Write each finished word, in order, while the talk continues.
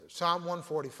Psalm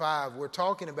 145, we're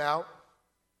talking about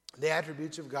the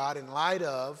attributes of God in light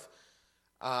of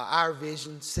our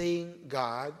vision, seeing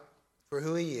God for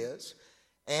who He is.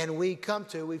 And we've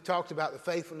talked about the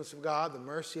faithfulness of God, the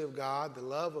mercy of God, the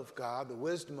love of God, the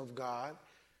wisdom of God.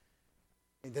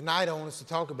 And tonight I want us to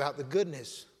talk about the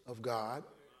goodness of God.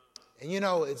 And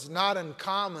it's not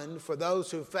uncommon for those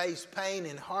who face pain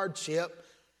and hardship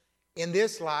in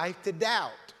this life to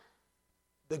doubt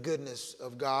the goodness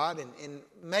of God. And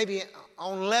maybe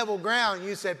on level ground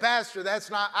you say, Pastor,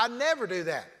 I never do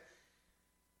that.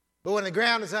 But when the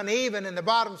ground is uneven and the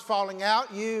bottom's falling out,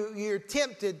 you're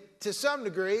tempted to some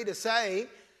degree to say,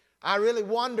 I really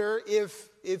wonder if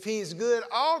He's good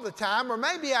all the time, or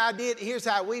maybe here's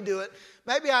how we do it,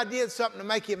 maybe I did something to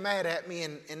make Him mad at me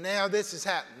and now this is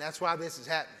happening. That's why this is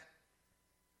happening.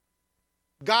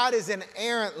 God is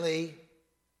inerrantly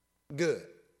good.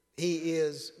 He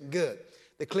is good.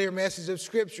 The clear message of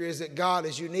Scripture is that God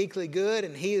is uniquely good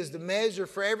and He is the measure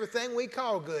for everything we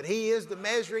call good. He is the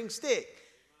measuring stick.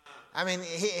 I mean,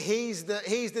 he's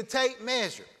the tape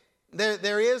measure.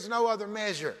 There is no other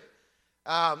measure.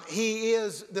 He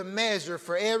is the measure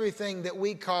for everything that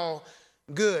we call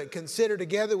good. Considered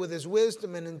together with His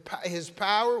wisdom and His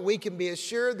power, we can be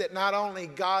assured that not only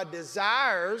God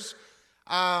desires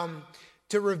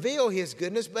to reveal His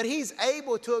goodness, but He's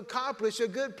able to accomplish a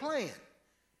good plan.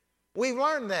 We've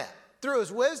learned that. Through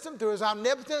His wisdom, through His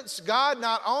omnipotence, God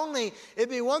not only, it'd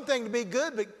be one thing to be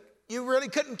good, but you really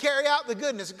couldn't carry out the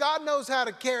goodness. God knows how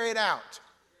to carry it out.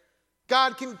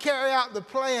 God can carry out the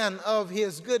plan of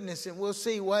His goodness, and we'll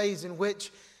see ways in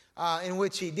which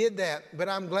He did that. But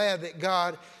I'm glad that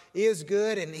God is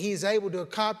good, and He's able to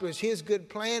accomplish His good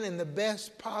plan in the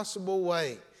best possible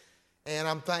way. And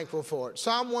I'm thankful for it.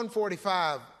 Psalm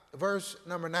 145, verse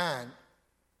number 9.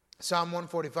 Psalm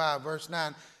 145, verse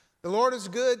 9. The Lord is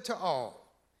good to all,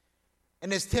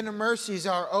 and His tender mercies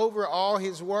are over all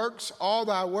His works. All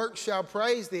Thy works shall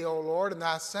praise Thee, O Lord, and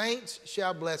Thy saints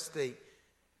shall bless Thee.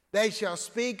 They shall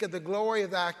speak of the glory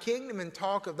of Thy kingdom and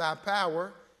talk of Thy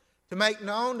power, to make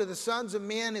known to the sons of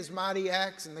men His mighty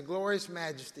acts and the glorious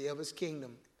majesty of His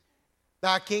kingdom.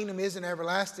 Thy kingdom is an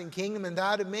everlasting kingdom, and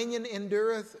Thy dominion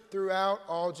endureth throughout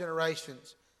all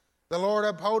generations. The Lord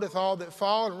upholdeth all that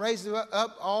fall, and raiseth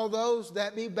up all those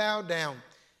that be bowed down.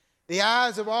 The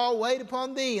eyes of all wait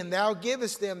upon Thee, and Thou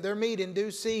givest them their meat in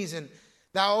due season.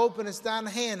 Thou openest Thine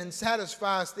hand and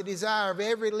satisfiest the desire of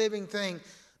every living thing.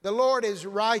 The Lord is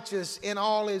righteous in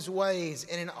all His ways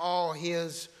and in all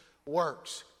His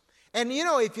works. And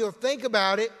if you'll think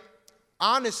about it,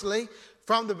 honestly,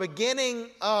 from the beginning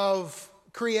of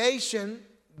creation,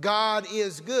 God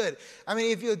is good. I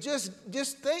mean, if you'll just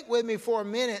think with me for a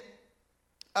minute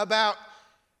about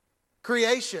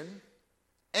creation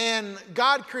and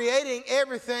God creating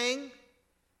everything,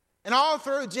 and all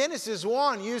through Genesis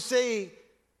 1, you see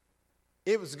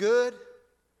it was good.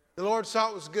 The Lord saw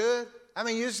it was good. I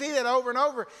mean, you see that over and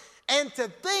over. And to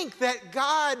think that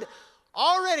God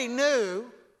already knew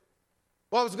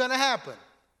what was going to happen,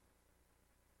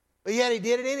 but yet He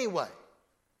did it anyway.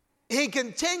 He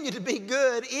continued to be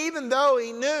good even though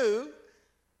He knew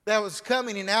there was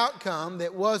coming an outcome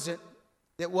that wasn't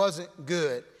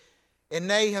good. In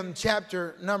Nahum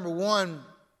chapter number 1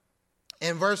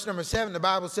 and verse number 7, the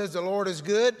Bible says, the Lord is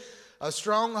good, a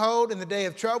stronghold in the day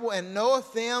of trouble, and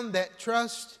knoweth them that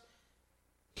trust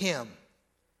Him.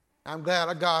 I'm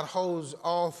glad God holds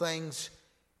all things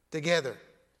together.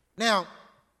 Now,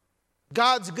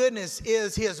 God's goodness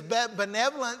is His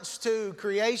benevolence to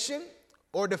creation,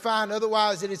 or defined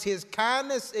otherwise, it is His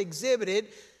kindness exhibited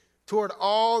toward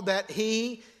all that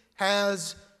He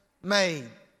has made.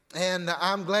 And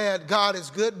I'm glad God is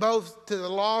good both to the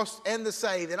lost and the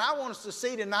saved. And I want us to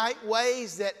see tonight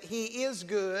ways that He is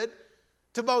good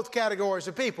to both categories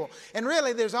of people. And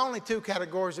really, there's only two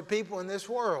categories of people in this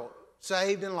world: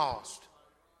 saved and lost.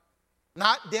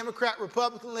 Not Democrat,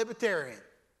 Republican, Libertarian.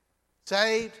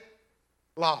 Saved,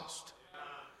 lost.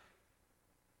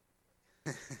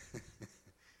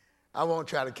 I won't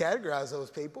try to categorize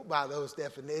those people by those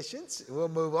definitions. We'll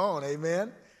move on,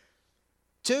 amen?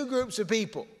 Two groups of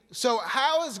people. So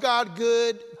how is God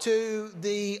good to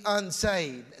the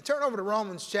unsaved? Turn over to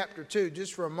Romans chapter 2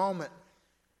 just for a moment.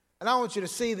 And I want you to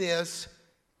see this.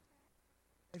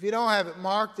 If you don't have it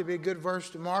marked, it'd be a good verse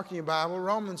to mark in your Bible.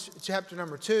 Romans chapter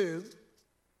number 2.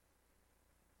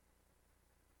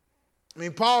 I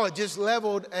mean, Paul had just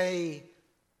leveled a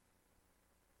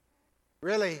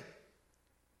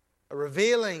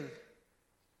revealing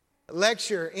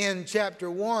lecture in chapter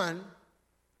 1,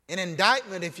 an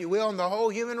indictment, if you will, on the whole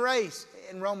human race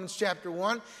in Romans chapter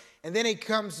 1. And then he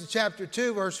comes to chapter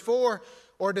 2, verse 4,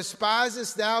 Or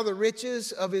despisest thou the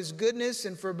riches of his goodness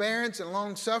and forbearance and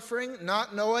longsuffering,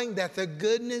 not knowing that the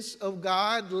goodness of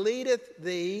God leadeth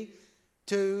thee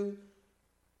to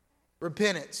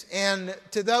repentance? And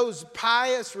to those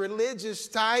pious religious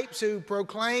types who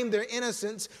proclaim their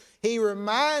innocence, he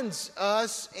reminds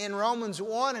us in Romans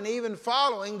 1 and even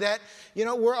following that,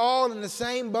 we're all in the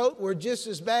same boat. We're just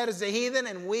as bad as the heathen,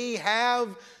 and we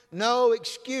have no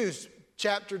excuse.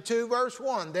 Chapter 2, verse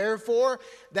 1, therefore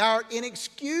thou art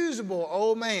inexcusable,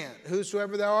 O man,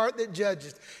 whosoever thou art that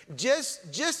judgest.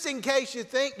 Just in case you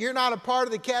think you're not a part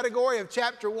of the category of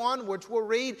chapter 1, which we'll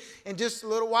read in just a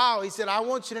little while, he said, I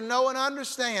want you to know and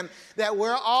understand that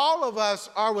where all of us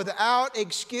are without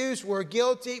excuse, we're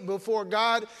guilty before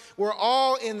God, we're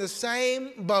all in the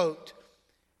same boat.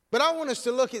 But I want us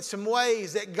to look at some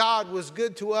ways that God was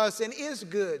good to us and is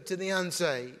good to the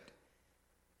unsaved.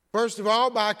 First of all,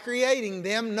 by creating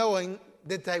them knowing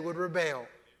that they would rebel.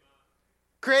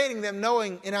 Creating them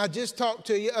knowing, and I just talked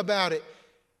to you about it.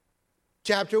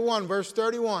 Chapter 1, verse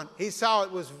 31. He saw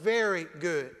it was very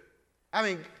good.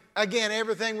 Again,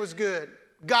 everything was good.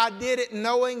 God did it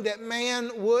knowing that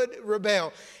man would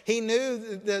rebel. He knew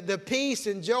the peace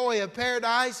and joy of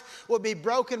paradise would be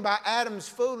broken by Adam's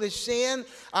foolish sin.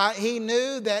 He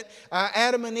knew that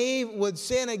Adam and Eve would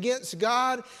sin against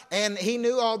God, and he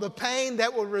knew all the pain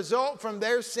that would result from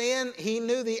their sin. He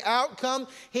knew the outcome.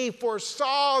 He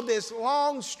foresaw this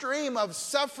long stream of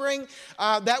suffering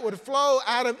that would flow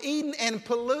out of Eden and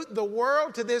pollute the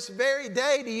world to this very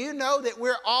day. Do you know that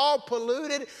we're all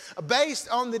polluted based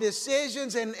on the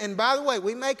decisions? And by the way,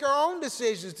 we make our own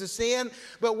decisions to sin,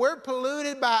 but we're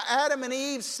polluted by Adam and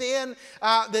Eve's sin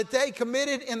that they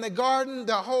committed in the garden.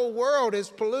 The whole world is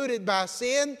polluted by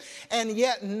sin. And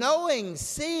yet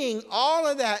seeing all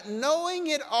of that, knowing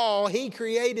it all, he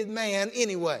created man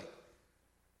anyway.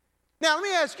 Now, let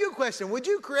me ask you a question. Would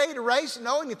you create a race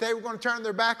knowing that they were going to turn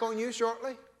their back on you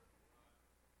shortly?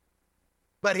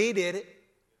 But he did it.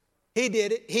 He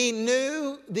did it. He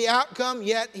knew the outcome,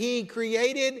 yet he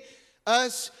created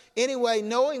us anyway,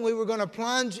 knowing we were going to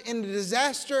plunge into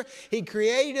disaster. He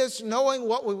created us knowing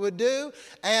what we would do,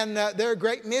 and there are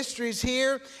great mysteries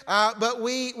here, but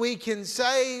we can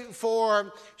say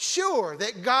for sure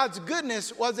that God's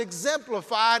goodness was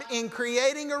exemplified in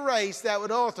creating a race that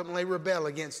would ultimately rebel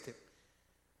against him.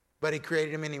 But he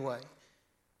created them anyway.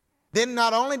 Then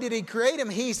not only did he create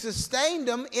them, he sustained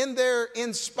them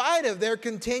in spite of their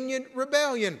continued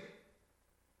rebellion.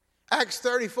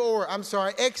 Exodus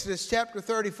chapter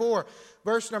 34,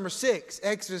 verse number 6.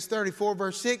 Exodus 34,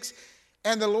 verse 6.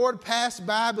 And the Lord passed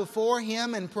by before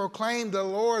him and proclaimed the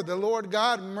Lord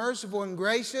God, merciful and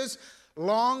gracious,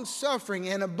 long-suffering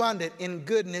and abundant in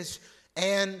goodness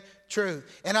and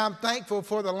truth. And I'm thankful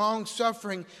for the long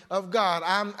suffering of God.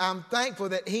 I'm thankful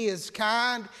that he is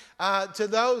kind to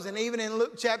those, and even in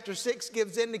Luke chapter 6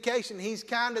 gives indication he's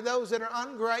kind to those that are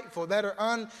ungrateful, that are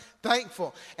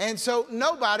unthankful. And so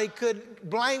nobody could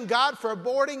blame God for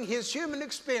aborting his human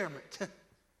experiment.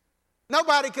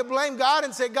 Nobody could blame God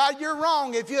and say, God, you're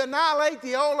wrong. If you annihilate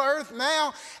the whole earth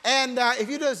now, and if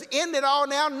you just end it all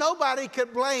now, nobody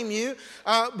could blame you.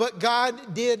 But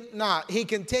God did not. He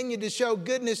continued to show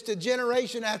goodness to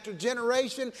generation after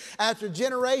generation after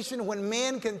generation. When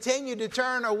men continued to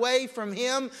turn away from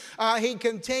him, he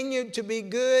continued to be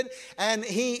good, and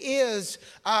he is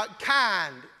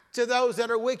kind to those that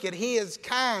are wicked. He is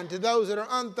kind to those that are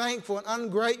unthankful and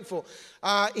ungrateful.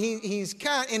 He's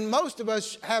kind, and most of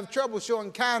us have trouble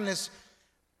showing kindness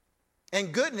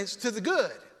and goodness to the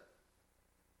good.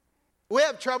 We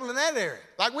have trouble in that area.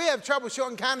 Like we have trouble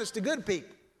showing kindness to good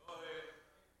people.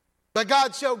 But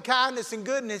God showed kindness and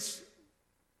goodness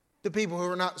to people who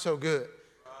are not so good,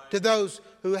 to those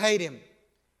who hate him.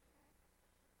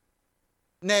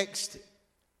 Next,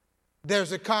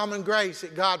 there's a common grace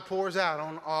that God pours out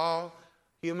on all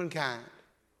humankind.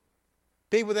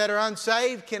 People that are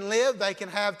unsaved can live, they can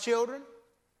have children,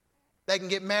 they can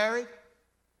get married,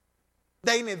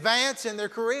 they can advance in their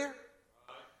career.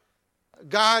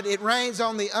 God, it rains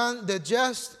on the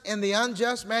just and the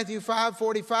unjust, Matthew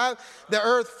 5:45. The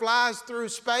earth flies through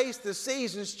space, the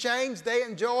seasons change, they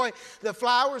enjoy the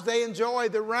flowers, they enjoy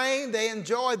the rain, they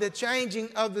enjoy the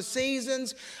changing of the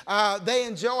seasons, they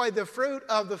enjoy the fruit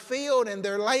of the field and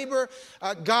their labor.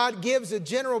 God gives a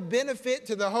general benefit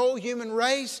to the whole human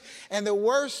race, and the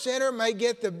worst sinner may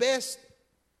get the best.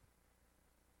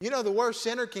 You know, the worst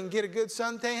sinner can get a good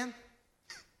suntan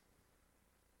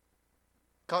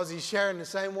because he's sharing the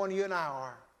same one you and I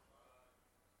are.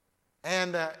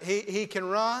 And he can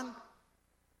run,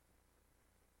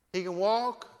 he can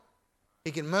walk,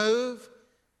 he can move.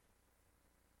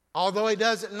 Although he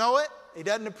doesn't know it, he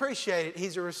doesn't appreciate it,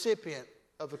 he's a recipient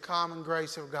of the common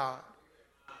grace of God.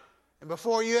 And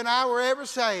before you and I were ever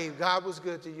saved, God was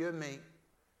good to you and me.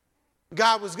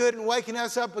 God was good in waking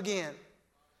us up again.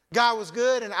 God was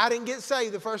good, and I didn't get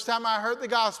saved the first time I heard the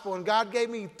gospel, and God gave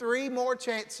me 3 more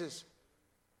chances,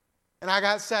 and I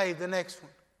got saved the next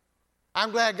one.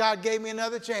 I'm glad God gave me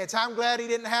another chance. I'm glad He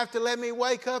didn't have to let me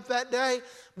wake up that day,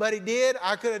 but He did.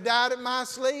 I could have died in my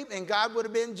sleep, and God would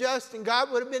have been just, and God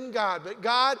would have been God. But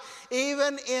God,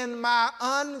 even in my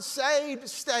unsaved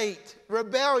state,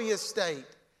 rebellious state,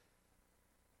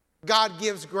 God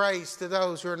gives grace to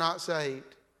those who are not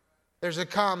saved. There's a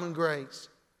common grace.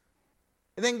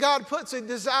 And then God puts a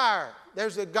desire.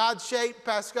 There's a God-shaped,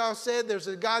 Pascal said, there's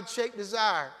a God-shaped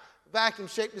desire,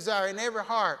 vacuum-shaped desire in every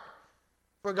heart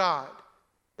for God.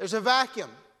 There's a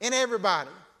vacuum in everybody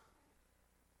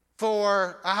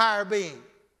for a higher being.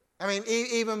 I mean,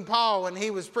 even Paul, when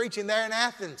he was preaching there in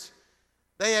Athens,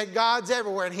 they had gods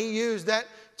everywhere, and he used that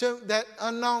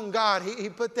unknown God. He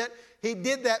put that. He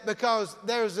did that because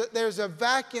there's a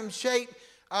vacuum-shaped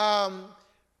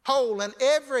hole in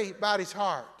everybody's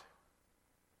heart.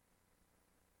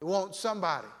 They want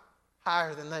somebody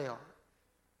higher than they are.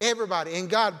 Everybody. And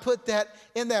God put that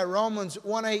in there. Romans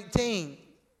 1:18.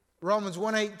 Romans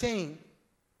 1:18.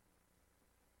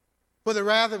 For the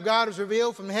wrath of God is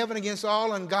revealed from heaven against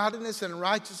all ungodliness and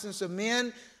unrighteousness of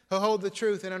men who hold the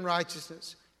truth in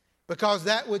unrighteousness. Because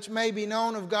that which may be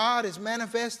known of God is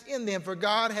manifest in them, for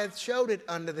God hath showed it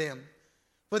unto them.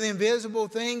 For the invisible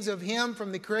things of Him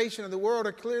from the creation of the world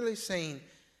are clearly seen,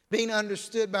 being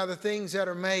understood by the things that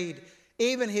are made,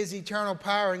 even His eternal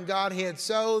power and Godhead,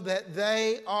 so that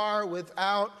they are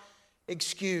without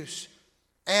excuse.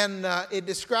 And it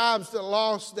describes the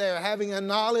lost there, having a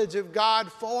knowledge of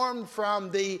God formed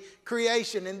from the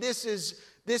creation. And this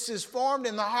is formed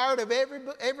in the heart of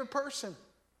every person.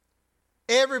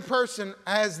 Every person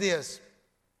has this.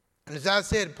 And as I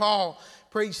said, Paul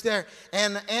preached there.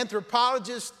 And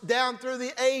anthropologists down through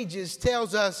the ages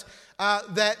tells us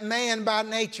that man by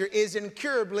nature is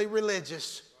incurably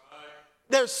religious.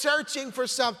 They're searching for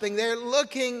something. They're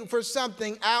looking for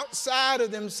something outside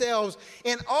of themselves,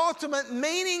 an ultimate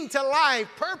meaning to life,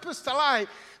 purpose to life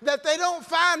that they don't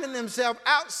find in themselves,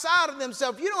 outside of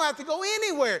themselves. You don't have to go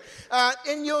anywhere,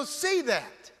 and you'll see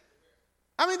that.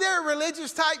 I mean, there are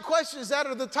religious type questions that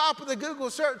are at the top of the Google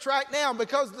search right now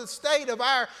because of the state of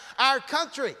our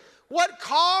country. What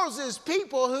causes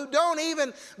people who don't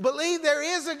even believe there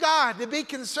is a God to be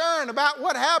concerned about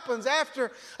what happens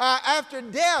after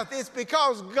death? It's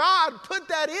because God put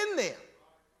that in them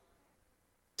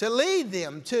to lead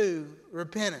them to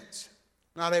repentance.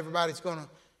 Not everybody's going to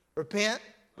repent,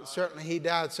 but certainly He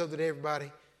died so that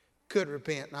everybody could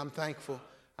repent, and I'm thankful.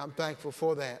 I'm thankful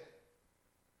for that.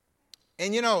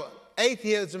 And you know,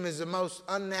 atheism is the most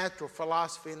unnatural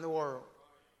philosophy in the world.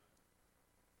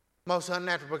 Most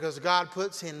unnatural because God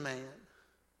puts in man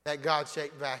that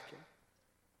God-shaped vacuum.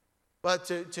 But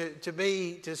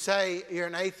to say you're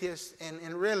an atheist, and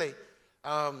really,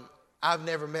 I've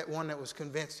never met one that was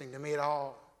convincing to me at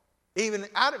all. Even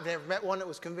I've never met one that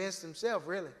was convinced himself,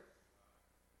 really.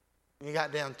 And you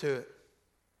got down to it.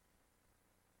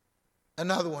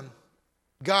 Another one.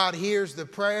 God hears the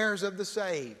prayers of the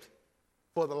saved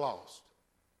for the lost.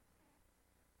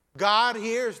 God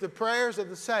hears the prayers of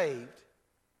the saved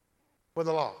for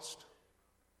the lost.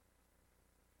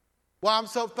 Well, I'm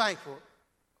so thankful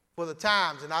for the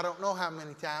times, and I don't know how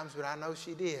many times, but I know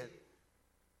she did.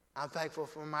 I'm thankful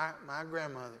for my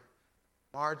grandmother,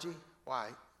 Margie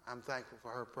White. I'm thankful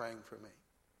for her praying for me.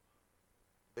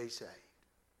 Be saved.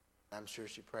 I'm sure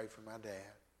she prayed for my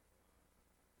dad.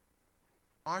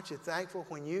 Aren't you thankful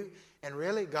when you, and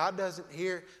really God doesn't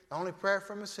hear, the only prayer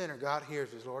from a sinner God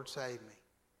hears is, Lord, save me.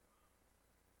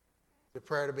 The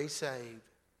prayer to be saved.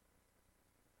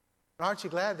 Aren't you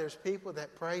glad there's people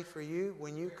that pray for you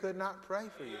when you could not pray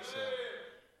for yourself?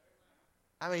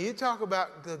 I mean, you talk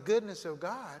about the goodness of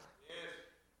God.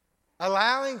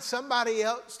 Allowing somebody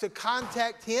else to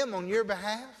contact Him on your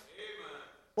behalf.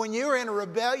 When you were in a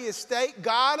rebellious state,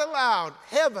 God allowed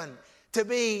heaven to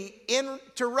be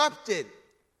interrupted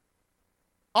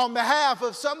on behalf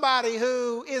of somebody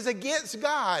who is against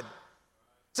God.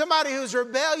 Somebody who's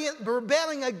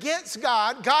rebelling against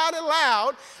God. God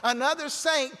allowed another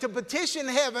saint to petition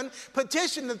heaven,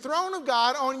 petition the throne of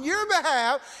God on your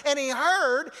behalf, and He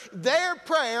heard their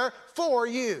prayer for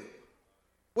you.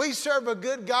 We serve a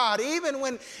good God. Even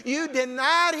when you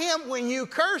denied Him, when you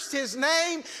cursed His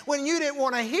name, when you didn't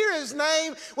want to hear His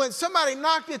name, when somebody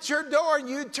knocked at your door and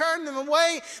you turned them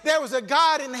away, there was a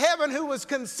God in heaven who was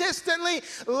consistently,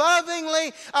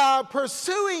 lovingly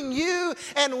pursuing you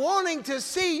and wanting to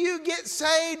see you get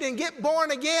saved and get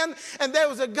born again. And there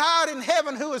was a God in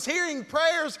heaven who was hearing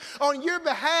prayers on your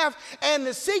behalf and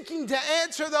seeking to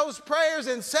answer those prayers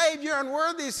and save your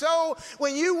unworthy soul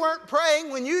when you weren't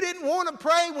praying, when you didn't want to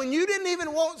pray, when you didn't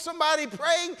even want somebody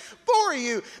praying for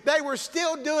you. They were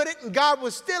still doing it, and God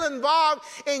was still involved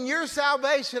in your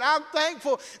salvation. I'm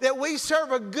thankful that we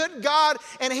serve a good God,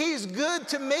 and He's good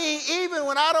to me even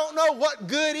when I don't know what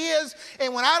good is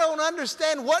and when I don't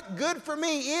understand what good for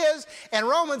me is. And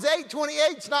Romans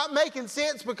 8:28 is not making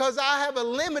sense because I have a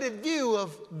limited view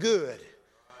of good.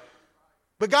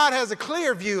 But God has a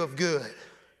clear view of good,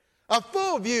 a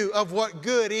full view of what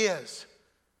good is.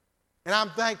 And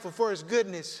I'm thankful for His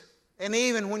goodness. And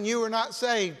even when you were not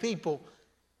saved, people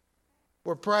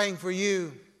were praying for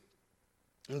you.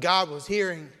 And God was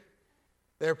hearing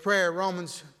their prayer.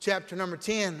 Romans chapter number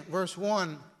 10, verse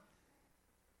 1.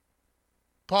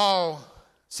 Paul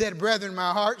said, "Brethren,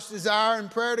 my heart's desire and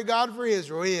prayer to God for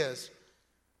Israel is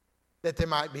that they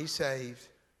might be saved."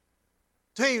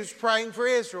 So he was praying for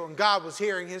Israel, and God was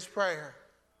hearing his prayer.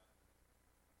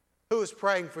 Who was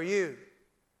praying for you?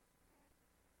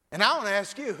 And I want to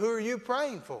ask you, who are you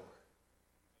praying for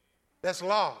that's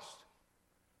lost?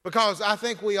 Because I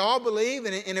think we all believe,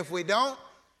 and if we don't,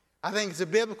 I think it's a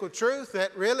biblical truth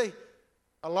that really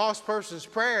a lost person's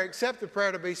prayer, except the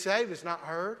prayer to be saved, is not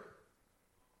heard.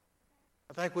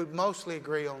 I think we mostly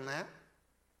agree on that.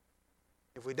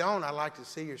 If we don't, I'd like to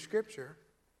see your scripture.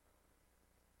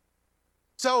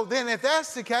 So then if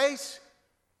that's the case,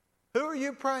 who are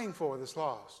you praying for that's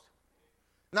lost?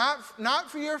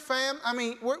 Not for your family. I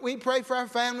mean, we pray for our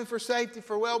family, for safety,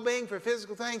 for well-being, for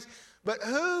physical things. But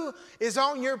who is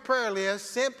on your prayer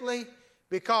list simply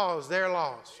because they're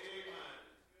lost?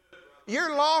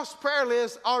 Your lost prayer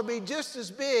list ought to be just as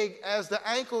big as the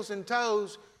ankles and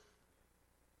toes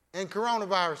in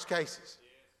coronavirus cases.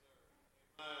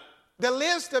 The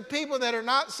list of people that are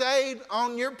not saved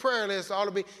on your prayer list ought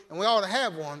to be, and we ought to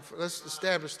have one. Let's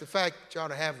establish the fact that you ought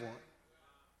to have one.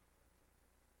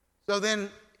 So then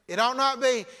it ought not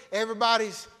be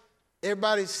everybody's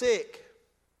sick.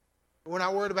 We're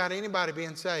not worried about anybody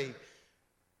being saved.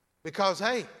 Because,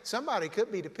 hey, somebody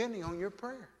could be depending on your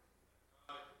prayer.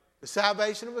 The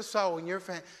salvation of a soul in your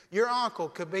family. Your uncle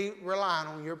could be relying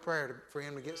on your prayer for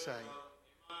him to get saved.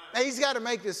 Now, he's got to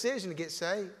make the decision to get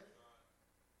saved.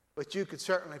 But you could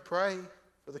certainly pray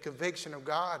for the conviction of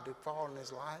God to fall in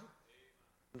his life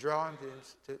and draw him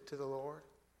to the Lord.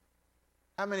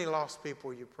 How many lost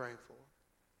people are you praying for?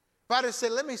 If I just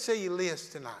said, let me see your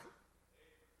list tonight.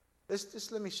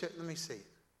 Let me see it.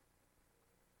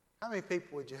 How many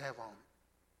people would you have on it?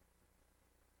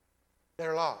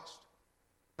 They're lost.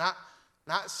 Not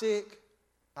sick,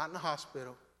 not in the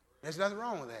hospital. There's nothing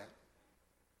wrong with that.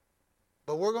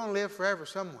 But we're going to live forever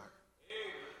somewhere.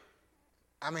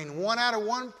 I mean, 1 out of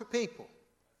 1 people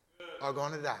are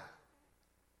going to die.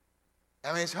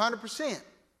 I mean, it's 100%.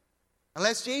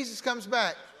 Unless Jesus comes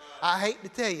back, I hate to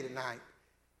tell you tonight,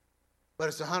 but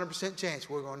it's a 100% chance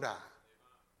we're going to die.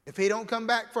 If he don't come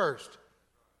back first,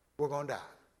 we're going to die.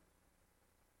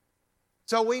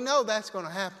 So we know that's going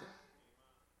to happen.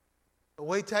 But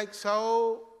we take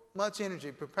so much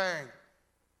energy preparing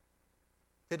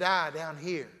to die down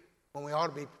here when we ought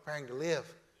to be preparing to live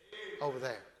over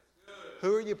there.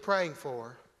 Who are you praying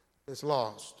for that's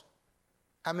lost?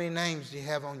 How many names do you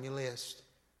have on your list?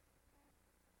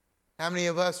 How many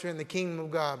of us are in the kingdom of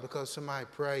God because somebody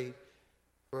prayed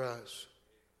for us?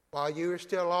 While you were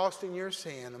still lost in your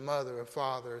sin, a mother, a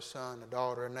father, a son, a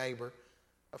daughter, a neighbor,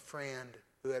 a friend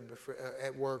who had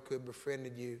at work who had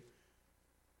befriended you,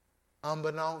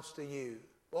 unbeknownst to you,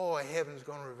 boy, heaven's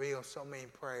going to reveal so many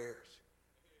prayers.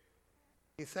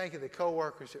 You think of the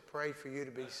co-workers that prayed for you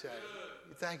to be saved.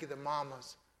 You think of the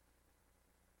mamas.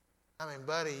 I mean,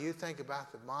 buddy, you think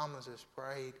about the mamas that's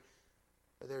prayed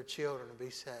for their children to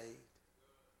be saved.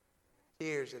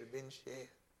 Tears that have been shed.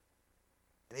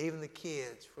 And even the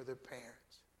kids for their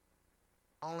parents.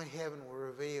 Only heaven will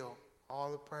reveal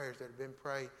all the prayers that have been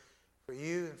prayed for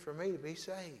you and for me to be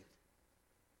saved.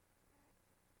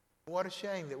 What a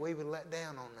shame that we would let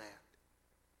down on that.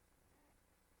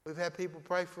 We've had people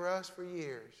pray for us for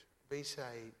years to be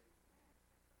saved.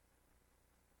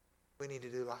 We need to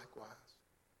do likewise.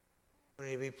 We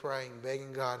need to be praying,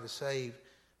 begging God to save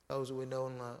those that we know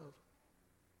and love.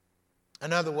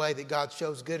 Another way that God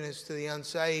shows goodness to the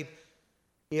unsaved,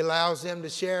 he allows them to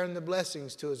share in the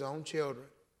blessings to his own children.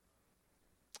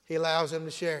 He allows them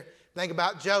to share. Think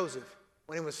about Joseph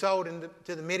when he was sold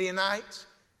to the Midianites.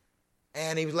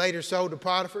 And he was later sold to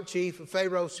Potiphar, chief of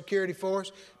Pharaoh's security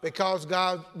force. Because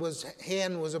God's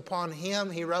hand was upon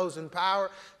him, he rose in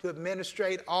power to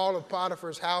administrate all of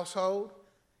Potiphar's household.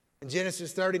 And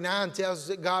Genesis 39 tells us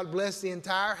that God blessed the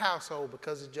entire household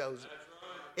because of Joseph.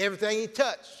 Right. Everything he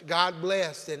touched, God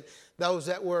blessed, and those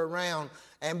that were around.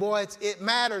 And boy, it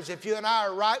matters if you and I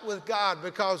are right with God,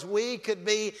 because we could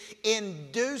be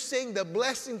inducing the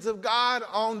blessings of God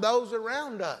on those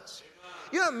around us.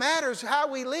 You know, it matters how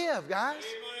we live, guys.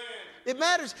 Amen. It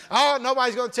matters. Oh,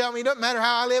 nobody's going to tell me it doesn't matter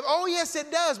how I live. Oh, yes,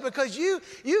 it does, because you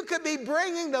could be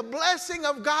bringing the blessing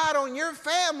of God on your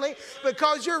family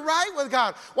because you're right with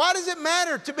God. Why does it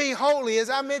matter to be holy, as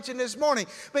I mentioned this morning?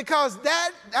 Because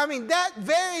that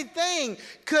very thing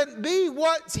could be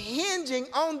what's hinging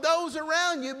on those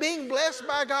around you being blessed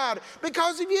by God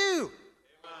because of you.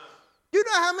 You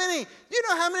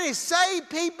know how many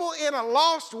saved people in a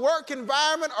lost work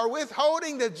environment are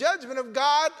withholding the judgment of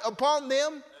God upon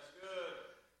them? That's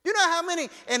good. You know how many,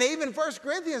 and even 1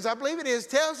 Corinthians, I believe it is,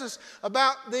 tells us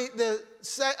about the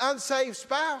unsaved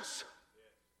spouse.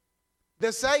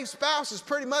 The saved spouse is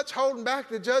pretty much holding back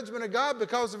the judgment of God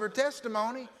because of her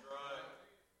testimony.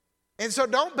 And so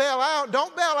don't bail out.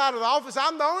 Don't bail out of the office.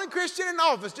 I'm the only Christian in the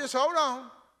office. Just hold on.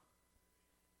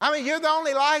 I mean, you're the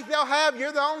only light they'll have.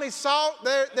 You're the only salt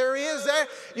there is there.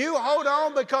 You hold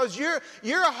on, because you're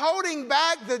holding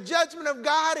back the judgment of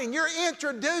God, and you're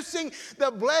introducing the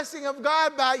blessing of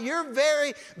God by your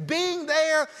very being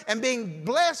there and being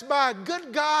blessed by a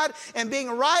good God and being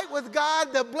right with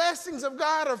God. The blessings of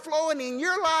God are flowing in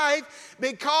your life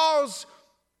because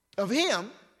of Him. Amen.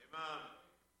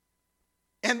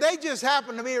 And they just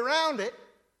happen to be around it.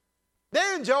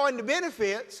 They're enjoying the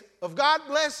benefits of God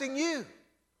blessing you.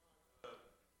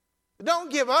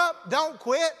 Don't give up. Don't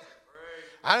quit.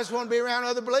 I just want to be around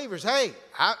other believers. Hey,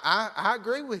 I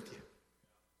agree with you.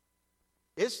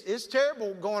 It's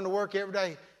terrible going to work every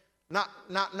day, not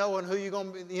knowing who you're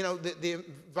going to be, the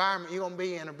environment you're going to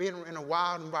be in, or being in a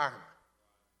wild environment.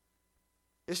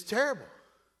 It's terrible.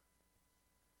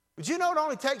 But you know, it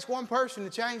only takes one person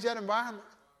to change that environment.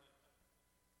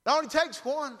 It only takes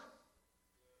one.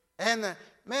 And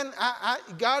man,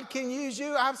 God can use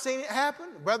you. I've seen it happen.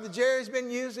 Brother Jerry's been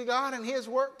used of God in his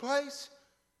workplace.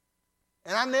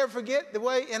 And I never forget the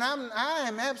way, and I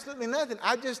am absolutely nothing.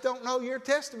 I just don't know your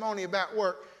testimony about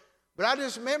work. But I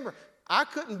just remember, I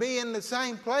couldn't be in the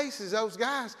same place as those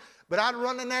guys. But I'd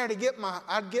run in there to get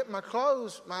my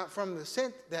clothes from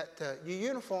the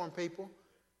uniform people.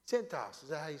 Centos, is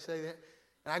that how you say that?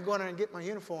 And I'd go in there and get my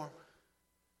uniform.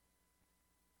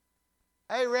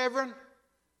 Hey, Reverend.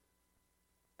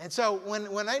 And so when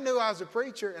they knew I was a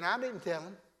preacher, and I didn't tell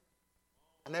them,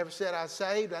 I never said I was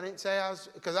saved. I didn't say I was,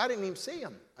 because I didn't even see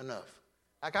them enough.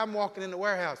 Like I'm walking in the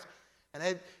warehouse, and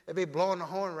they'd be blowing the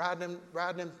horn, riding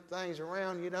them things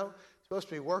around, supposed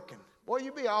to be working. Boy,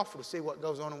 you'd be awful to see what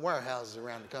goes on in warehouses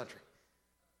around the country.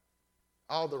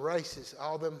 All the races,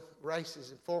 all them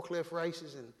races, and forklift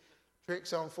races, and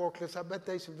tricks on forklifts. I bet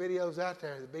there's some videos out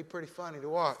there that'd be pretty funny to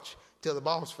watch till the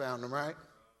boss found them, right?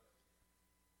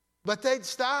 But they'd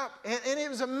stop, and it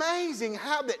was amazing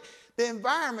how the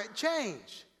environment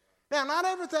changed. Now, not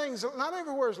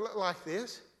everywhere's like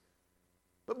this.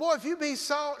 But boy, if you be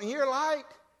salt and you're light,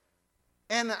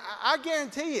 and I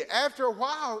guarantee you, after a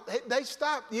while, they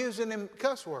stopped using them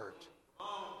cuss words.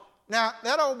 Now,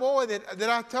 that old boy that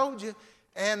I told you,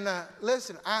 and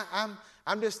listen,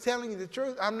 I'm just telling you the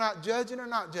truth. I'm not judging or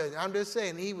not judging. I'm just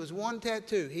saying he was one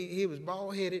tattoo. He was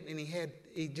bald-headed, and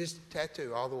he just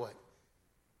tattoo all the way.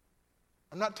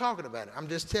 I'm not talking about it. I'm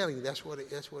just telling you that's what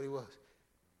he was.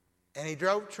 And he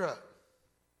drove a truck.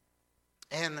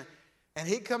 And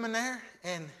he'd come in there,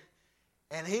 and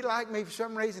he liked me for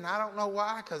some reason. I don't know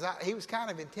why, because he was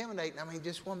kind of intimidating. I mean,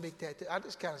 just one big tattoo. I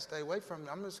just kind of stayed away from him.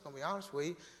 I'm just going to be honest with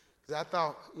you, because I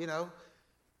thought,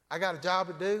 I got a job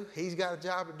to do. He's got a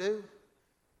job to do.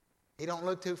 He don't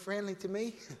look too friendly to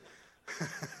me.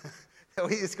 So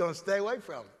he's just going to stay away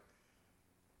from him.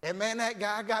 And man, that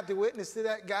guy, I got to witness to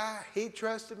that guy. He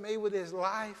trusted me with his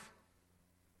life.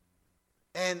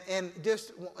 And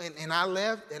I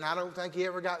left, and I don't think he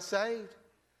ever got saved.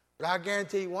 But I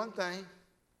guarantee you one thing.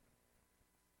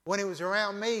 When he was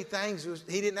around me,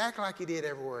 he didn't act like he did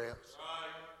everywhere else.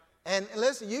 Right. And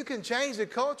listen, you can change the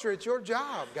culture at your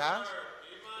job, guys.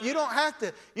 You don't have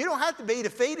to be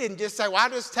defeated and just say, well, I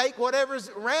just take whatever's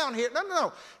around here.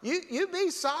 No. You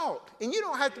be salt. And you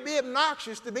don't have to be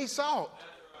obnoxious to be salt.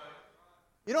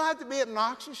 You don't have to be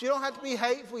obnoxious. You don't have to be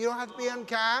hateful. You don't have to be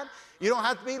unkind. You don't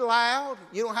have to be loud.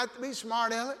 You don't have to be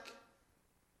smart aleck.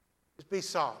 Just be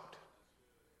salt.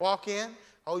 Walk in,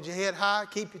 hold your head high,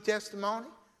 keep your testimony.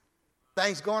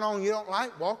 Things going on you don't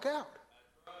like, walk out.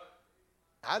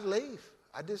 I'd leave.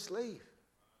 I'd just leave.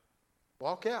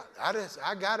 Walk out.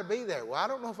 I got to be there. Well, I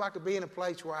don't know if I could be in a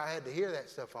place where I had to hear that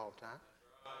stuff all the time.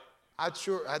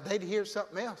 They'd hear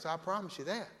something else, I promise you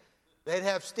that. They'd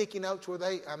have sticky notes where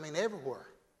everywhere.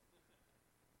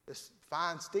 Just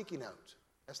find sticky notes.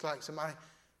 That's like somebody,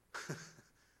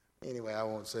 anyway, I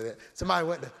won't say that. Somebody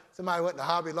went to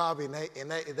Hobby Lobby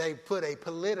and they put a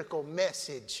political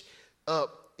message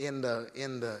up in the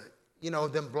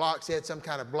them blocks. They had some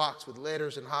kind of blocks with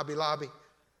letters in Hobby Lobby.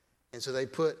 And so they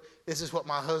put, this is what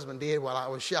my husband did while I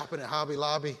was shopping at Hobby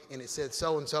Lobby, and it said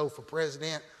so-and-so for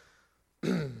president.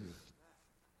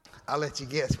 I'll let you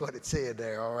guess what it said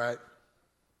there, all right?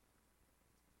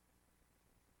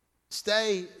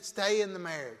 Stay in the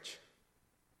marriage.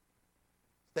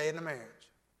 Stay in the marriage.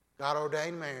 God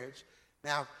ordained marriage.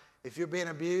 Now, if you're being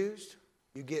abused,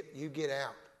 you get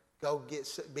out.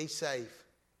 Be safe.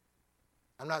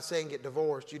 I'm not saying get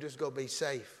divorced. You just go be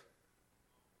safe.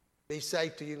 Be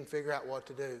safe till you can figure out what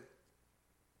to do.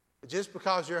 But just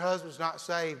because your husband's not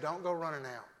saved, don't go running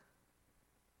out.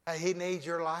 Hey, he needs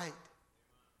your light.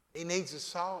 He needs the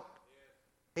salt.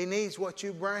 He needs what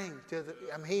you bring to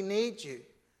he needs you.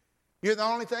 You're the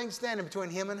only thing standing between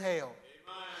him and hell.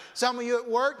 Some of you at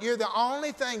work, you're the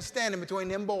only thing standing between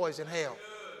them boys and hell.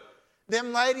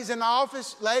 Them ladies in the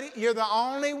office, you're the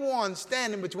only one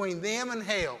standing between them and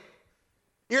hell.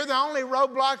 You're the only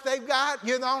roadblock they've got.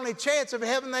 You're the only chance of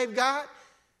heaven they've got.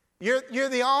 You're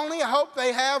the only hope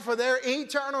they have for their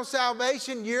eternal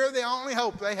salvation. You're the only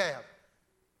hope they have.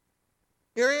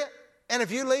 You're it. And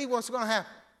if you leave, what's going to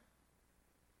happen?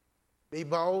 Be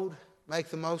bold. Make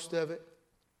the most of it.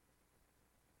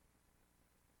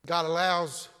 God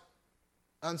allows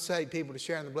unsaved people to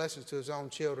share in the blessings to his own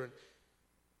children.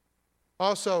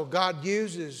 Also, God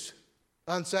uses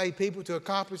unsaved people to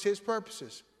accomplish his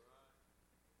purposes.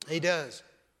 He does.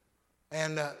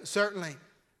 And certainly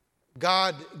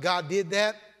God did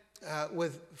that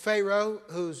with Pharaoh,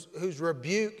 whose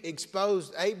rebuke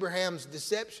exposed Abraham's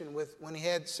deception when he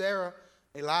had Sarah.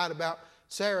 He lied about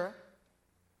Sarah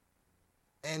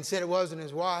and said it wasn't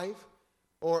his wife.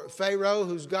 Or Pharaoh,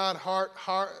 whose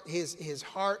his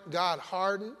heart God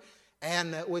hardened,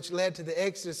 and which led to the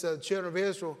exodus of the children of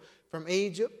Israel from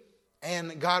Egypt.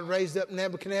 And God raised up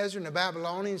Nebuchadnezzar and the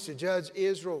Babylonians to judge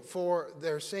Israel for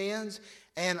their sins.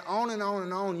 And on and on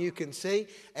and on you can see.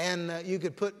 And you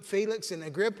could put Felix and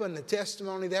Agrippa in the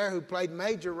testimony there, who played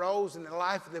major roles in the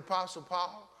life of the Apostle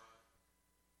Paul.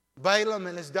 Balaam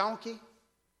and his donkey.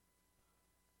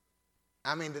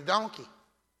 The donkey.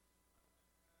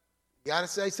 You got to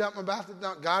say something about the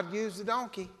donkey. God used the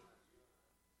donkey.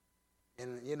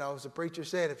 And, as the preacher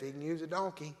said, if he can use a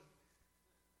donkey,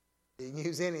 he can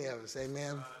use any of us.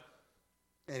 Amen.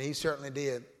 And he certainly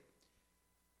did.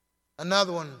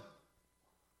 Another one.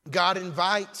 God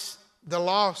invites the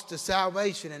lost to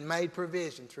salvation and made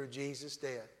provision through Jesus'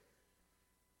 death.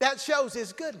 That shows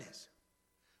his goodness.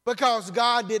 Because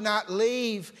God did not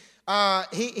leave.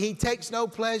 He takes no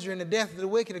pleasure in the death of the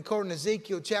wicked, according to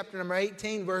Ezekiel chapter number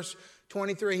 18, verse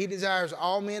 23. He desires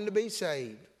all men to be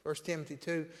saved. 1 Timothy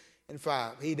 2 and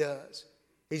 5. He does.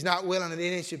 He's not willing that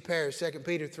any should perish. 2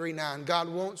 Peter 3:9. God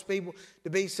wants people to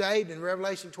be saved. And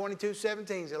Revelation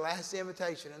 22:17 is the last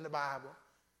invitation in the Bible.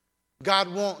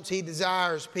 He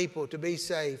desires people to be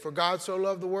saved. For God so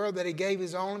loved the world that he gave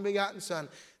his only begotten Son,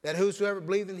 that whosoever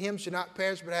believed in him should not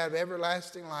perish but have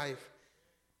everlasting life.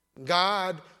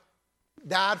 God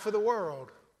died for the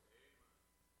world,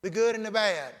 the good and the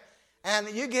bad. And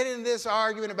you get into this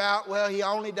argument about, well, he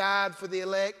only died for the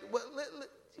elect. Well,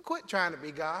 quit trying to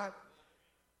be God.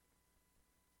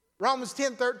 Romans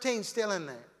 10:13 is still in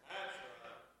there.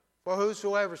 For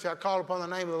whosoever shall call upon the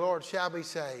name of the Lord shall be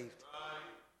saved.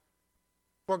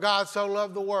 For God so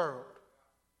loved the world.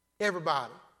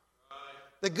 Everybody.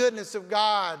 The goodness of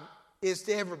God is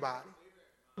to everybody.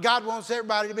 God wants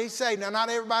everybody to be saved. Now, not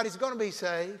everybody's going to be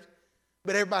saved,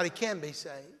 but everybody can be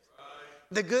saved.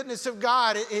 The goodness of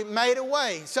God, it made a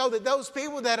way so that those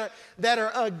people that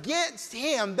are against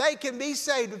him, they can be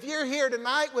saved. If you're here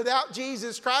tonight without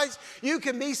Jesus Christ, you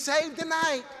can be saved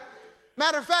tonight.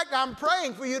 Matter of fact, I'm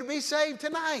praying for you to be saved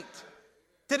tonight.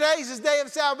 Today's his day of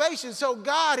salvation. So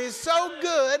God is so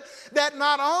good that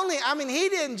not only, he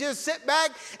didn't just sit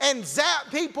back and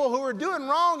zap people who were doing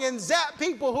wrong and zap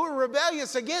people who were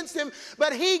rebellious against him,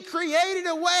 but he created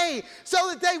a way so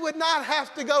that they would not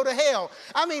have to go to hell.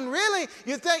 Really,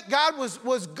 you think God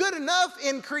was good enough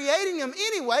in creating them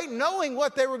anyway, knowing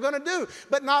what they were going to do.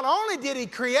 But not only did he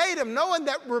create them knowing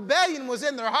that rebellion was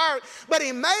in their heart, but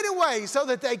he made a way so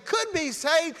that they could be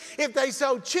saved if they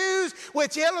so choose,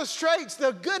 which illustrates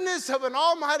the goodness of an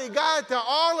almighty God to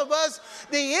all of us.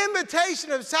 The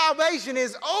invitation of salvation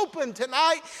is open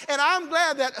tonight, and I'm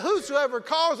glad that whosoever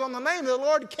calls on the name of the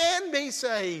Lord can be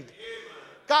saved.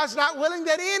 God's not willing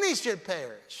that any should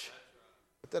perish,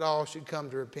 but that all should come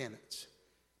to repentance.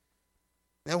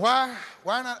 Now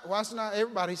why's not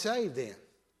everybody saved then?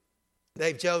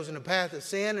 They've chosen a path of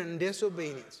sin and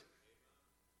disobedience.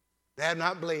 They have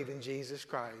not believed in Jesus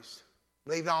Christ,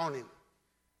 believed on him.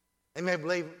 They may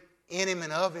believe in him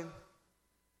and of him.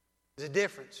 There's a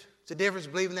difference. It's a difference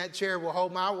believing that chair will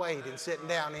hold my weight and sitting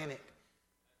down in it.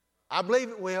 I believe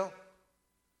it will,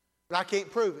 but I can't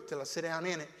prove it till I sit down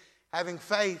in it. Having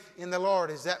faith in the Lord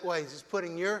is that way. It's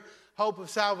putting your hope of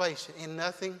salvation in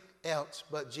nothing else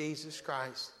but Jesus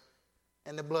Christ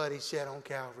and the blood he shed on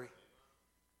Calvary.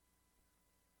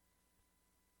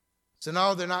 So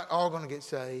no, they're not all going to get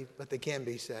saved, but they can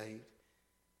be saved.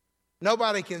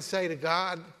 Nobody can say to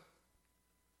God,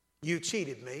 you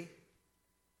cheated me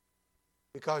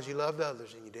because you loved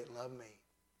others and you didn't love me.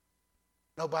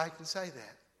 Nobody can say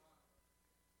that.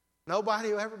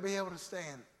 Nobody will ever be able to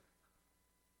stand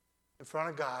in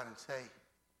front of God and say,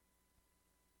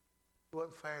 it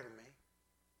wasn't fair to me.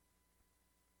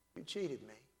 You cheated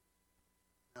me.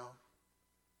 No.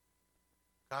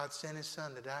 God sent his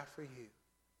son to die for you.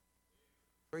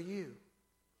 For you.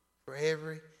 For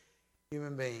every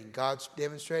human being. God's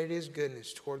demonstrated his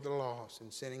goodness toward the lost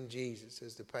in sending Jesus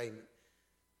as the payment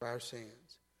for our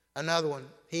sins. Another one,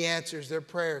 he answers their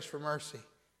prayers for mercy.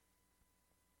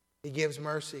 He gives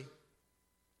mercy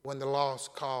when the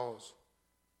lost calls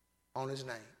on his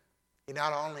name. He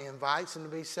not only invites them to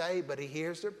be saved, but he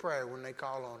hears their prayer when they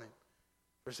call on him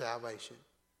for salvation.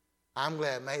 I'm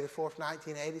glad May the 4th,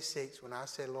 1986, when I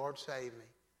said, Lord, save me.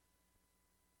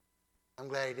 I'm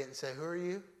glad he didn't say, who are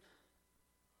you?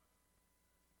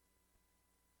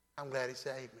 I'm glad he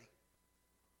saved me.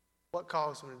 What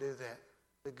caused him to do that?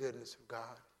 The goodness of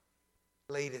God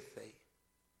leadeth thee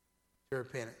to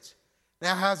repentance.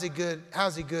 Now, how's he good?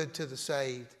 How's he good to the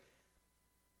saved?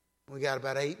 We got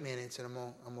about 8 minutes, and I'm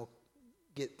gonna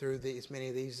get through as many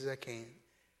of these as I can.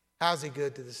 How's he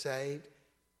good to the saved?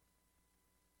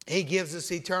 He gives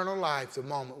us eternal life the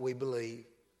moment we believe.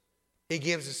 He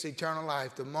gives us eternal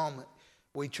life the moment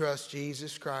we trust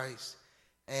Jesus Christ.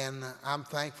 And I'm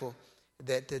thankful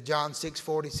that John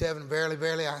 6:47, verily,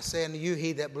 verily, I say unto you,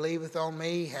 he that believeth on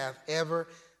me hath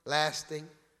everlasting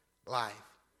life.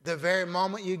 The very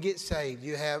moment you get saved,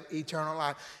 you have eternal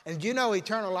life. And you know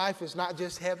eternal life is not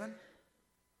just heaven.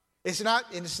 It's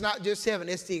not just heaven.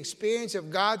 It's the experience of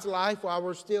God's life while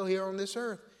we're still here on this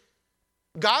earth.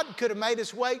 God could have made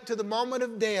us wait to the moment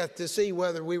of death to see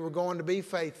whether we were going to be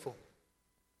faithful.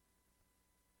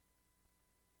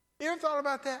 You ever thought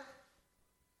about that?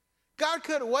 God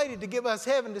could have waited to give us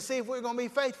heaven to see if we were going to be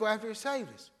faithful after he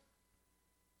saved us.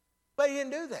 But he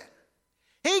didn't do that.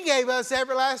 He gave us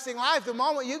everlasting life the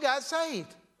moment you got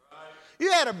saved. Right.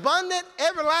 You had abundant,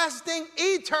 everlasting,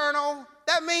 eternal,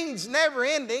 that means never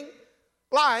ending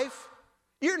life.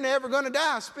 You're never going to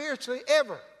die spiritually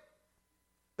ever.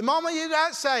 The moment you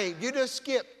got saved, you just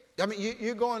skip.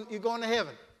 You're going to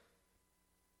heaven.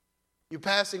 You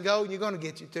pass and go, and you're going to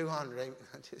get your 200. I'm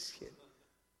just kidding.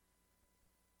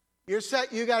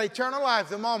 You got eternal life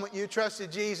the moment you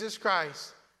trusted Jesus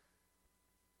Christ.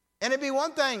 And it'd be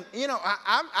one thing,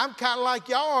 I'm kind of like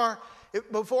y'all are.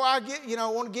 Before I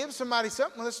want to give somebody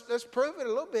something, let's prove it a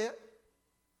little bit.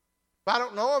 If I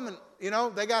don't know them,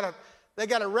 and they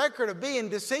got a record of being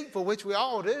deceitful, which we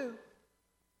all do.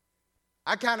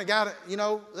 I kind of got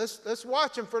to, let's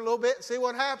watch them for a little bit and see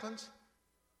what happens.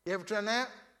 You ever done that?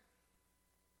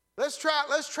 Let's try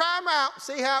them out,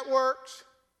 see how it works.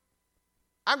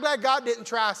 I'm glad God didn't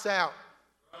try us out.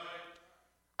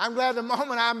 I'm glad the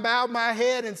moment I bowed my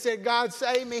head and said, God,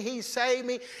 save me, he saved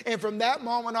me. And from that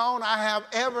moment on, I have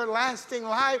everlasting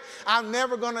life. I'm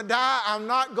never going to die. I'm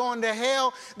not going to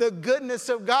hell. The goodness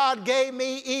of God gave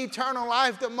me eternal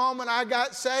life the moment I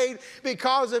got saved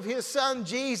because of his son,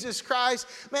 Jesus Christ.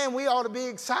 Man, we ought to be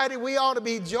excited. We ought to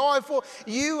be joyful.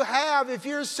 You have, if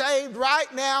you're saved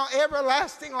right now,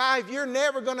 everlasting life. You're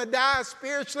never going to die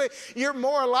spiritually. You're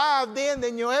more alive then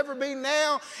than you'll ever be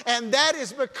now. And that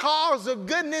is because of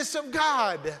goodness of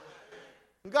God.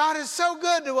 God is so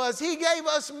good to us. He gave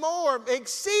us more,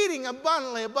 exceeding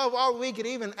abundantly above all we could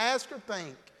even ask or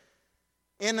think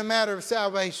in the matter of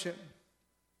salvation.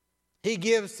 He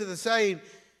gives to the saved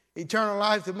eternal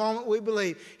life the moment we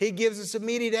believe. He gives us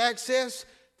immediate access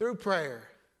through prayer.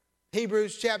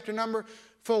 Hebrews chapter number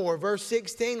 4, verse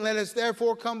 16, let us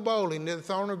therefore come boldly to the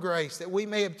throne of grace, that we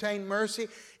may obtain mercy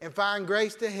and find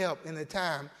grace to help in the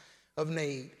time of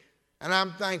need. And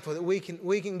I'm thankful that we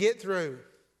can get through.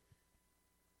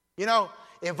 You know,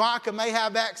 Ivanka may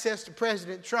have access to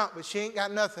President Trump, but she ain't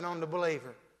got nothing on the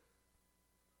believer.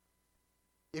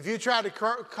 If you try to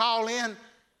call in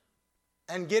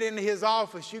and get into his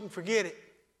office, you can forget it.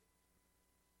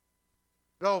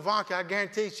 No, Ivanka, I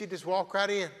guarantee she just walk right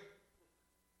in.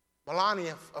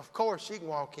 Melania, of course, she can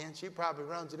walk in. She probably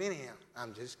runs it anyhow.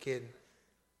 I'm just kidding.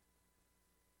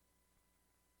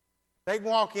 They can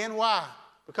walk in. Why?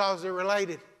 Because they're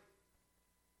related.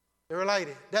 They're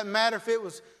related. Doesn't matter if it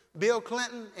was Bill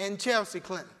Clinton and Chelsea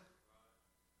Clinton.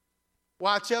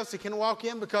 Why Chelsea can walk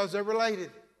in? Because they're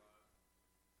related.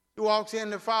 He walks in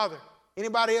their father.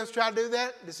 Anybody else try to do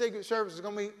that? The Secret Service is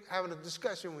going to be having a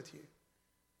discussion with you.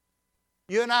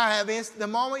 You and I have the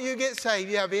moment you get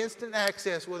saved, you have instant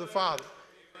access with the Father.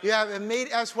 You have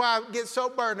immediate. That's why I get so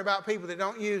burdened about people that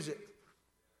don't use it,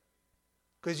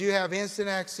 because you have instant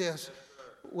access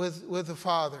with the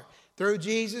Father through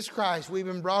Jesus Christ. We've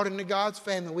been brought into God's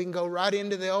family. We can go right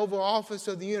into the Oval Office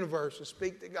of the universe and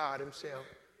speak to God Himself,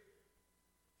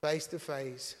 face to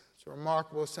face. It's a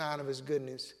remarkable sign of His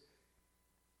goodness.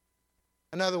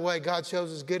 Another way God shows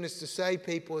His goodness to save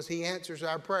people is He answers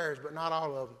our prayers, but not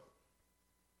all of them.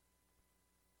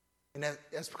 And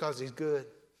that's because He's good.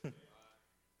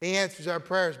 He answers our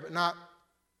prayers, but not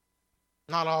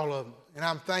all of them. And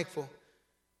I'm thankful.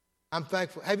 I'm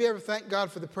thankful. Have you ever thanked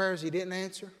God for the prayers He didn't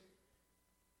answer?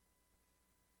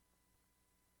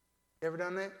 You ever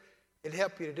done that? It'd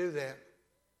help you to do that.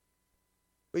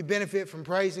 We benefit from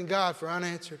praising God for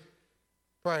unanswered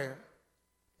prayer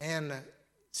and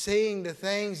seeing the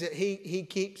things that He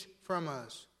keeps from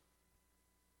us.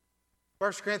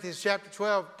 1 Corinthians chapter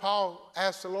 12, Paul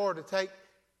asked the Lord to take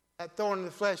that thorn in the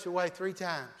flesh away 3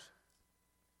 times.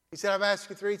 He said, I've asked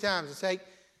you 3 times to take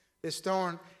this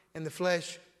thorn in the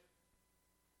flesh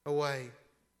away.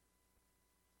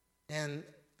 And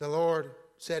the Lord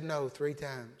said no 3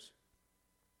 times.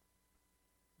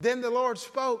 Then the Lord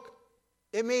spoke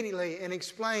immediately and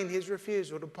explained His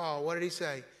refusal to Paul. What did He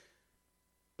say?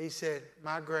 He said,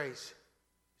 my grace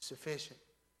is sufficient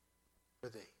for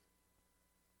thee.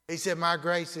 He said, my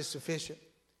grace is sufficient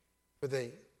for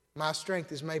thee. My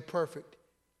strength is made perfect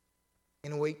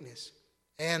in weakness.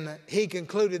 And he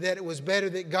concluded that it was better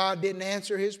that God didn't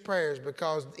answer his prayers,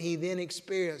 because he then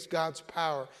experienced God's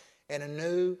power in a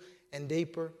new and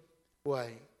deeper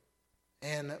way.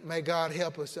 And may God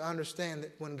help us to understand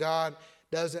that when God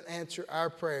doesn't answer our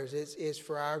prayers, it's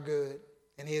for our good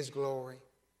and His glory.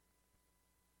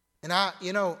 And I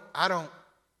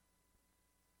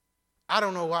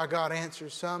don't know why God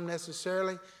answers some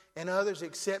necessarily and others,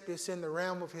 except it's in the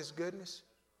realm of His goodness.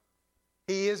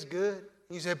 He is good.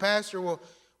 You say, Pastor, well,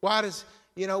 why does,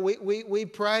 we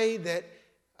prayed that,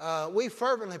 we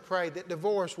fervently prayed that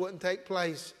divorce wouldn't take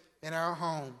place in our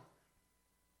home.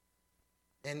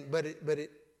 But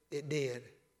it did.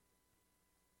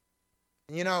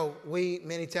 And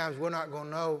many times we're not going to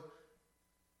know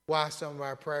why some of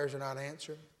our prayers are not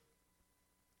answered.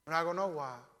 We're not going to know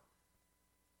why.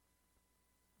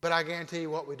 But I guarantee you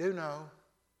what we do know.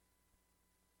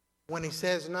 When He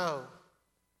says no,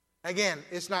 again,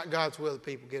 it's not God's will that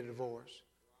people get a divorce.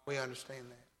 We understand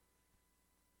that.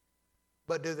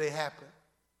 But do they happen?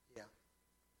 Yeah.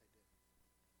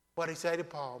 What He said to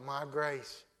Paul, my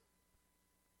grace.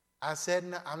 I said,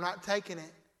 no, I'm not taking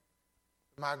it.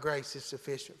 My grace is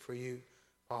sufficient for you,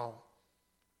 Paul.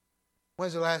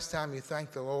 When's the last time you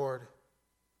thanked the Lord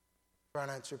for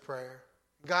unanswered prayer?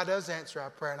 God does answer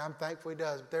our prayer, and I'm thankful He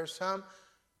does. But there's some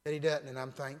that He doesn't, and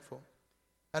I'm thankful.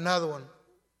 Another one,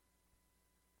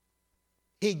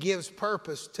 He gives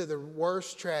purpose to the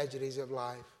worst tragedies of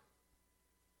life.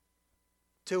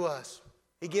 To us.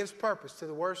 He gives purpose to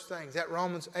the worst things. That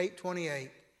Romans 8:28.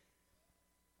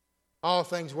 All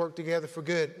things work together for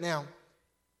good. Now,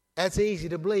 that's easy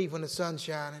to believe when the sun's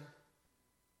shining.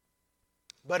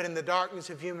 But in the darkness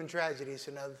of human tragedy, it's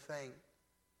another thing.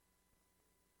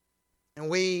 And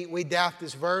we doubt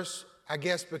this verse, I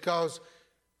guess, because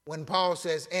when Paul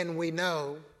says, and we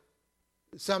know,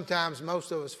 sometimes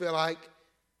most of us feel like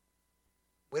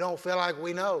we don't feel like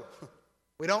we know.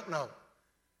 We don't know.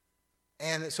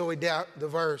 And so we doubt the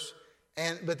verse.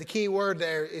 But the key word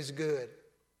there is good.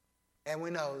 And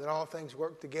we know that all things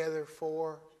work together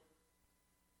for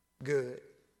good.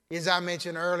 As I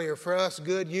mentioned earlier, for us,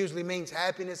 good usually means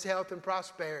happiness, health, and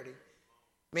prosperity.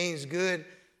 Means good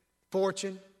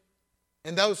fortune.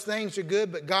 And those things are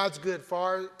good, but God's good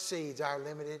far exceeds our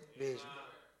limited vision.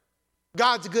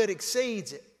 God's good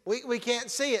exceeds it. We can't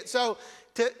see it. So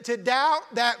to doubt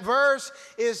that verse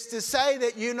is to say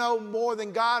that you know more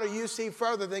than God or you see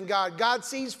further than God. God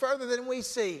sees further than we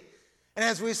see. And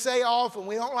as we say often,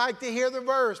 we don't like to hear the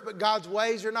verse, but God's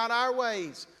ways are not our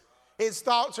ways. His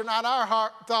thoughts are not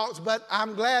our thoughts, but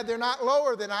I'm glad they're not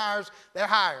lower than ours. They're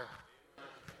higher.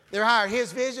 They're higher.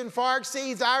 His vision far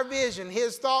exceeds our vision.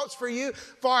 His thoughts for you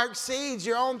far exceeds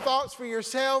your own thoughts for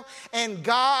yourself. And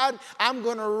God, I'm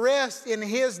going to rest in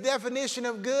His definition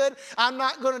of good. I'm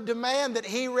not going to demand that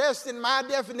He rest in my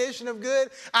definition of good.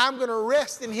 I'm going to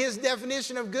rest in His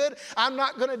definition of good. I'm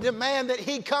not going to demand that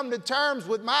He come to terms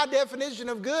with my definition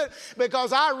of good,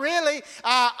 because I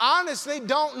honestly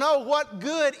don't know what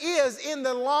good is in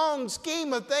the long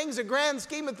scheme of things, the grand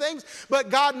scheme of things. But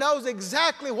God knows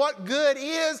exactly what good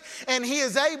is, and He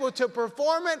is able to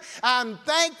perform it. I'm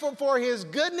thankful for His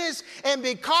goodness, and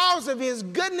because of His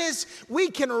goodness,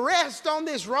 we can rest on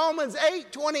this Romans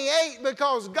 8:28,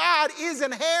 because God is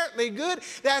inherently good.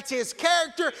 That's His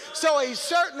character, so He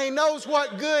certainly knows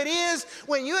what good is.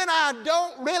 When you and I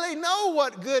don't really know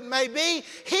what good may be,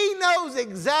 He knows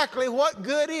exactly what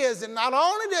good is, and not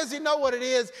only does He know what it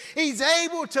is, He's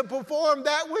able to perform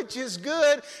that which is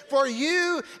good for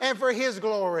you and for His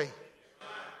glory.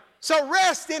 So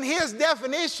rest in His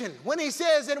definition. When He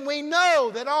says, and we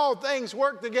know that all things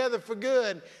work together for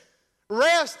good,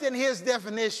 rest in His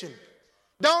definition.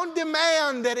 Don't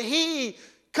demand that He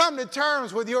come to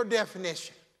terms with your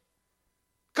definition.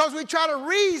 Because we try to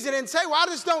reason and say, well, I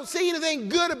just don't see anything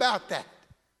good about that.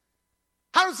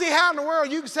 I don't see how in the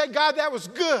world you can say, God, that was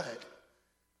good.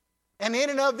 And in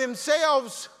and of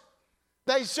themselves,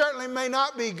 they certainly may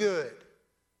not be good.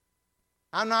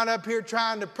 I'm not up here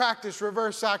trying to practice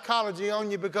reverse psychology on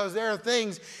you, because there are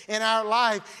things in our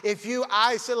life, if you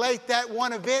isolate that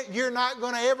one event, you're not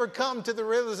going to ever come to the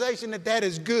realization that that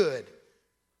is good.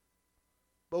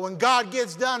 But when God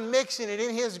gets done mixing it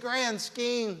in His grand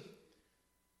scheme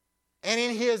and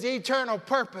in His eternal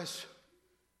purpose,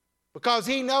 because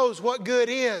He knows what good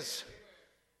is,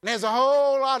 and there's a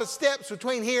whole lot of steps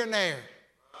between here and there,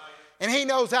 and He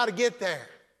knows how to get there.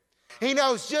 He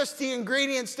knows just the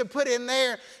ingredients to put in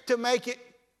there to make it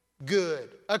good,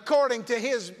 according to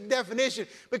His definition,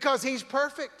 because He's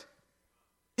perfect.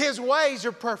 His ways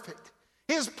are perfect.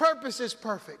 His purpose is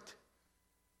perfect.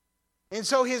 And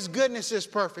so His goodness is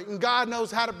perfect. And God knows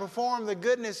how to perform the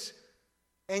goodness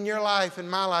in your life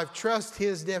and my life. Trust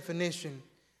His definition,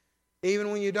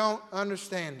 even when you don't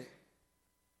understand it.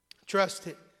 Trust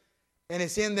it. And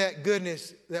it's in that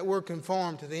goodness that we're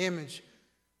conformed to the image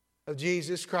of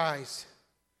Jesus Christ.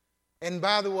 And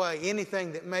by the way,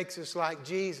 anything that makes us like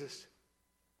Jesus.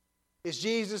 Is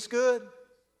Jesus good?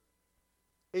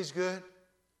 He's good.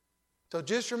 So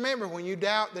just remember, when you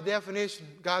doubt the definition,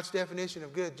 God's definition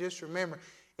of good, just remember,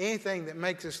 anything that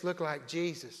makes us look like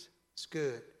Jesus is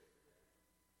good.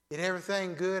 Did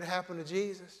everything good happen to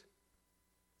Jesus?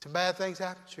 Some bad things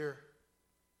happen? Sure.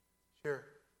 Sure.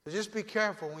 So just be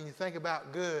careful when you think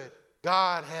about good.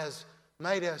 God has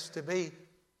made us to be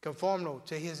conformed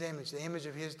to His image, the image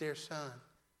of His dear Son.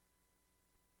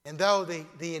 And though the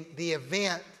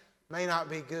event may not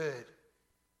be good,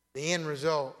 the end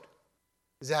result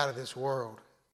is out of this world.